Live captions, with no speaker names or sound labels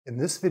In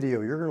this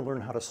video, you're going to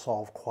learn how to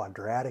solve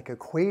quadratic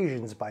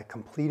equations by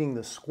completing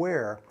the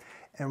square,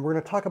 and we're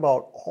going to talk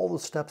about all the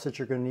steps that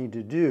you're going to need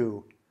to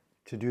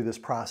do this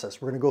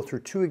process. We're going to go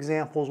through two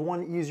examples,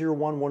 one easier,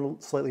 one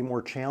slightly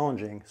more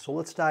challenging. So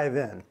let's dive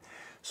in.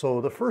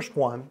 So the first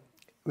one,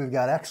 we've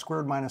got x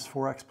squared minus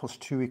 4x plus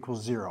 2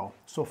 equals 0.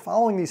 So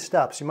following these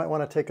steps, you might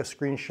want to take a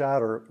screenshot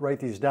or write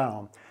these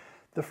down.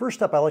 The first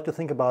step, I like to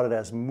think about it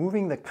as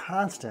moving the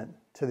constant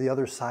to the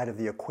other side of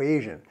the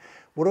equation.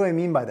 What do I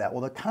mean by that?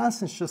 Well, the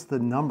constant's just the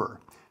number.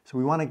 So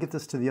we want to get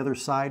this to the other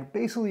side,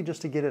 basically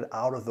just to get it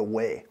out of the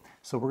way.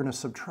 So we're going to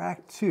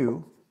subtract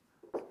 2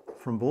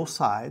 from both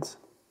sides.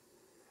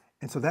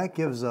 And so that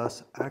gives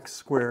us x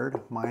squared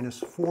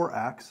minus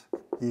 4x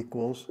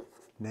equals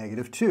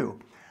negative 2.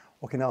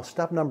 Okay, now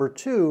step number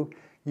 2,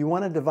 you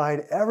want to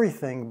divide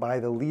everything by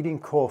the leading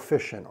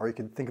coefficient, or you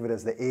could think of it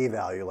as the a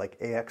value, like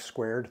ax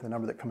squared, the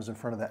number that comes in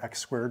front of the x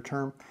squared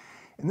term.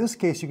 In this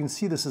case, you can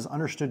see this is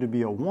understood to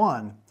be a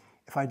 1.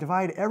 If I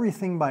divide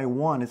everything by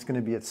 1, it's going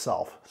to be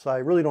itself. So I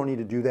really don't need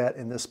to do that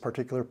in this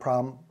particular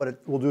problem,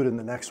 but we'll do it in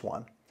the next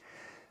one.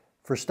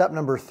 For step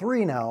number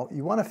 3 now,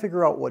 you want to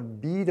figure out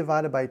what b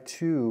divided by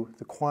 2,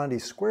 the quantity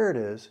squared,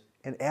 is,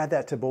 and add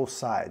that to both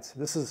sides.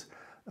 This is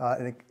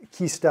a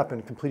key step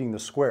in completing the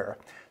square.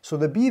 So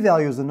the b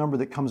value is the number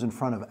that comes in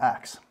front of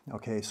x.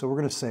 Okay, so we're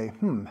going to say,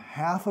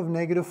 half of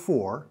negative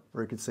 4,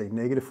 or you could say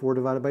negative 4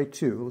 divided by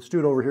 2. Let's do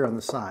it over here on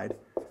the side.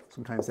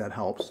 Sometimes that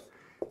helps.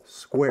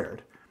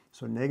 Squared.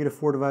 So negative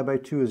 4 divided by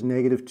 2 is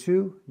negative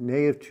 2.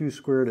 Negative 2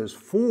 squared is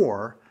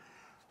 4.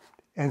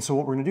 And so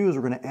what we're going to do is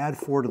we're going to add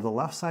 4 to the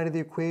left side of the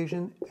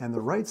equation and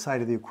the right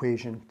side of the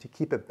equation to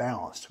keep it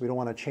balanced. We don't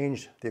want to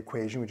change the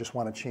equation, we just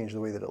want to change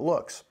the way that it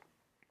looks.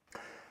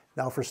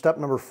 Now for step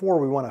number 4,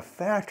 we want to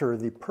factor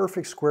the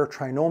perfect square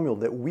trinomial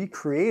that we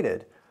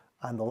created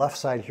on the left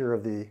side here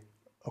of the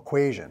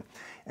equation.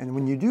 And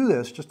when you do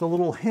this, just a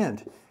little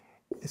hint,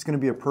 it's going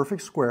to be a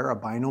perfect square, a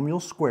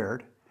binomial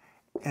squared,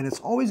 and it's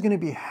always going to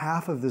be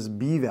half of this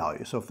b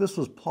value. So if this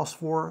was plus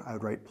 4, I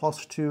would write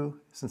plus 2.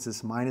 Since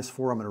it's minus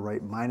 4, I'm going to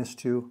write minus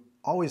 2.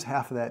 Always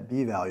half of that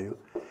b value.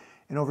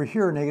 And over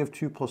here, negative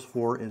 2 plus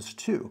 4 is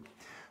 2.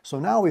 So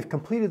now we've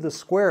completed the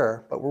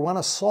square, but we want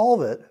to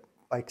solve it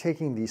by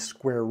taking the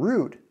square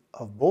root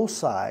of both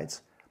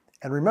sides.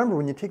 And remember,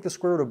 when you take the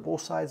square root of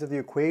both sides of the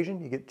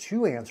equation, you get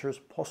two answers,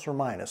 plus or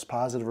minus,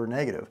 positive or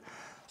negative.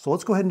 So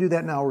let's go ahead and do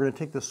that now. We're going to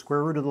take the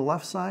square root of the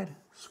left side,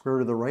 square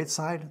root of the right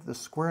side. The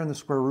square and the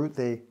square root,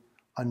 they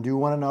undo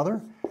one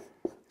another.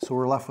 So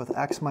we're left with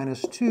x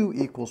minus 2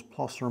 equals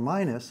plus or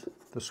minus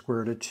the square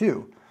root of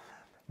 2.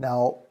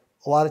 Now,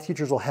 a lot of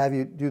teachers will have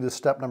you do this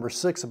step number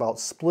 6 about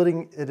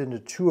splitting it into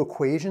two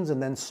equations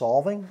and then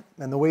solving.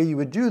 And the way you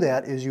would do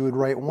that is you would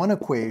write one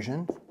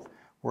equation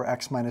where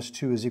x minus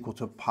 2 is equal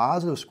to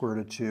positive square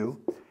root of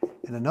 2,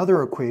 and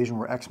another equation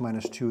where x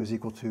minus 2 is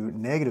equal to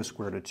negative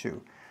square root of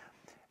 2.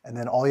 And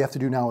then all you have to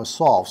do now is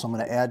solve. So I'm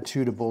going to add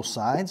 2 to both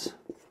sides.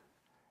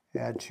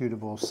 Add 2 to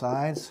both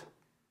sides.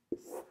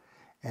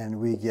 And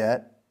we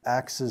get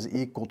x is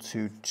equal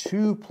to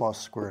 2 plus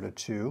square root of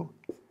 2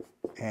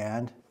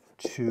 and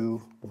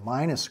 2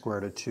 minus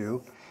square root of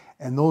 2.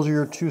 And those are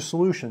your two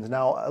solutions.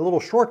 Now, a little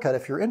shortcut,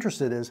 if you're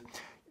interested, is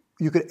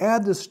you could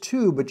add this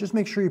 2, but just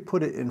make sure you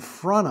put it in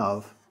front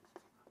of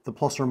the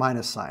plus or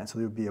minus sign. So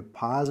there would be a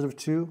positive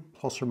 2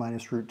 plus or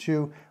minus root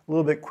 2. A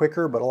little bit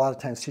quicker, but a lot of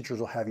times teachers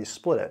will have you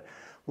split it.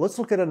 Let's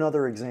look at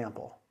another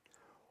example.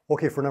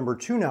 Okay, for number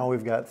 2 now,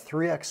 we've got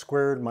 3x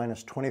squared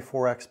minus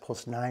 24x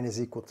plus 9 is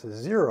equal to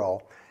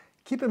 0.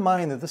 Keep in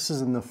mind that this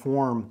is in the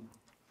form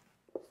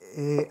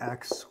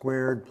ax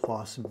squared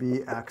plus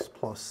bx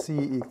plus c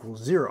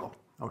equals 0.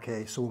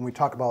 Okay, so when we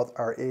talk about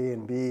our a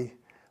and b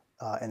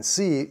and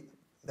c,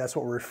 that's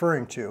what we're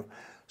referring to.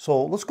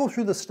 So let's go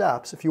through the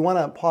steps. If you want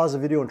to pause the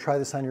video and try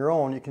this on your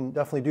own, you can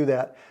definitely do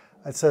that.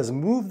 It says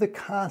move the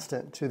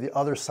constant to the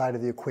other side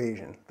of the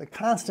equation. The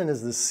constant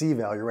is the c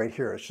value right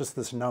here. It's just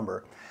this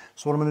number.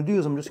 So what I'm going to do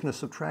is I'm just going to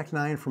subtract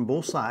 9 from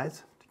both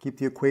sides to keep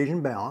the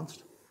equation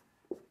balanced.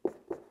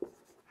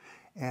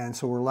 And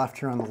so we're left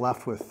here on the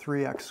left with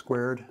 3x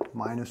squared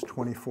minus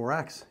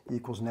 24x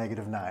equals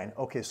negative 9.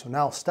 Okay, so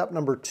now step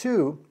number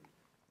 2,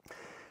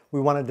 we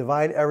want to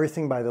divide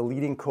everything by the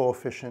leading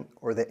coefficient,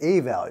 or the a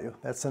value.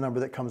 That's the number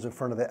that comes in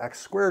front of the x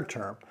squared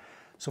term.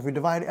 So if we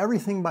divide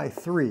everything by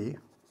 3,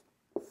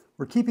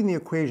 we're keeping the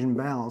equation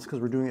balanced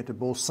because we're doing it to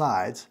both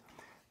sides.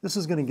 This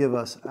is going to give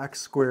us x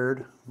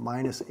squared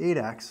minus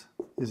 8x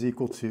is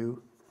equal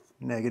to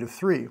negative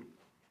 3.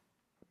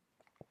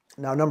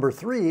 Now number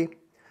 3,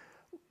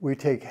 we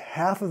take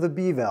half of the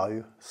b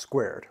value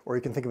squared, or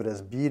you can think of it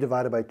as b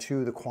divided by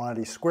 2, the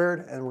quantity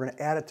squared, and we're going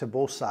to add it to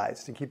both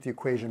sides to keep the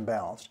equation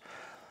balanced.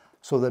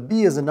 So the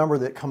b is the number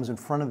that comes in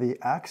front of the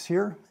x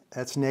here.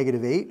 That's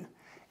negative 8.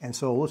 And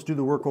so let's do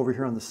the work over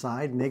here on the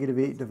side. Negative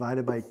 8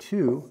 divided by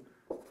 2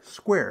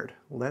 squared.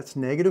 Well, that's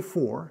negative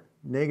 4.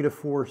 Negative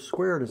 4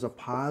 squared is a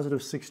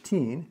positive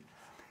 16.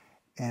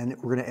 And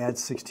we're going to add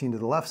 16 to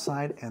the left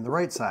side and the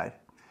right side.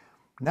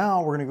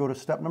 Now we're going to go to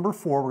step number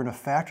 4. We're going to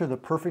factor the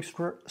perfect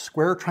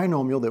square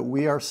trinomial that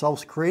we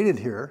ourselves created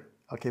here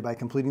okay, by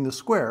completing the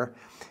square.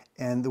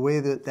 And the way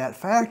that that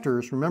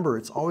factors, remember,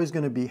 it's always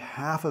going to be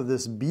half of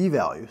this b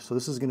value. So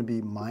this is going to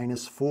be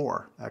minus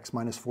 4, x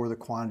minus 4, the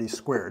quantity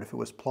squared. If it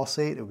was plus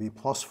 8, it would be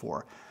plus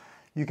 4.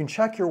 You can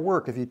check your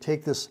work if you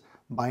take this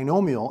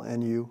binomial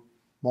and you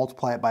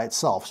multiply it by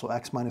itself. So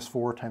x minus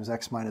 4 times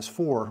x minus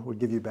 4 would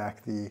give you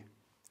back the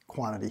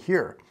quantity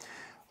here.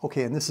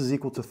 Okay, and this is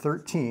equal to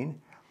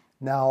 13.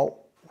 Now,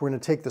 we're going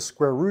to take the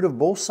square root of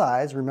both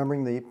sides,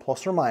 remembering the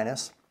plus or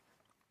minus,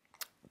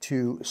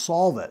 to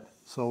solve it.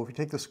 So if we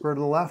take the square to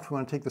the left, we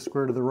want to take the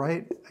square to the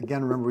right.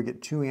 Again, remember we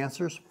get two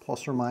answers,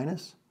 plus or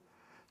minus.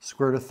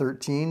 Square root of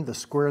 13, the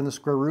square and the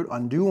square root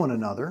undo one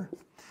another.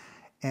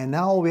 And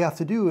now all we have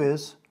to do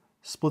is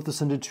split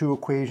this into two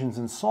equations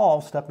and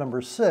solve, step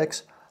number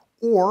 6.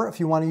 Or if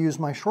you want to use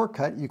my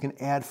shortcut, you can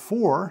add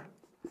 4.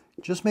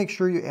 Just make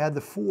sure you add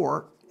the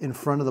 4 in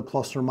front of the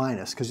plus or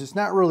minus, because it's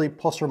not really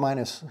plus or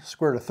minus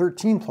square root of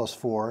 13 plus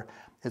 4.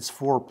 It's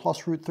 4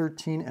 plus root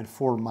 13 and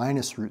 4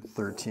 minus root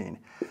 13.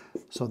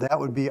 So that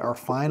would be our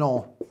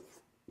final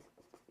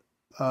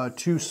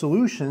two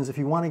solutions. If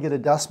you want to get a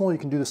decimal, you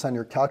can do this on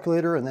your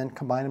calculator and then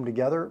combine them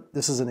together.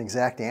 This is an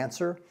exact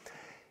answer.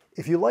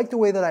 If you like the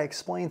way that I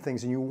explain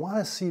things and you want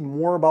to see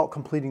more about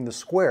completing the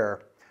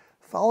square,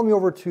 follow me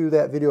over to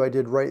that video I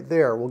did right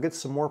there. We'll get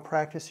some more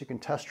practice. You can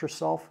test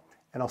yourself,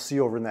 and I'll see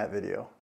you over in that video.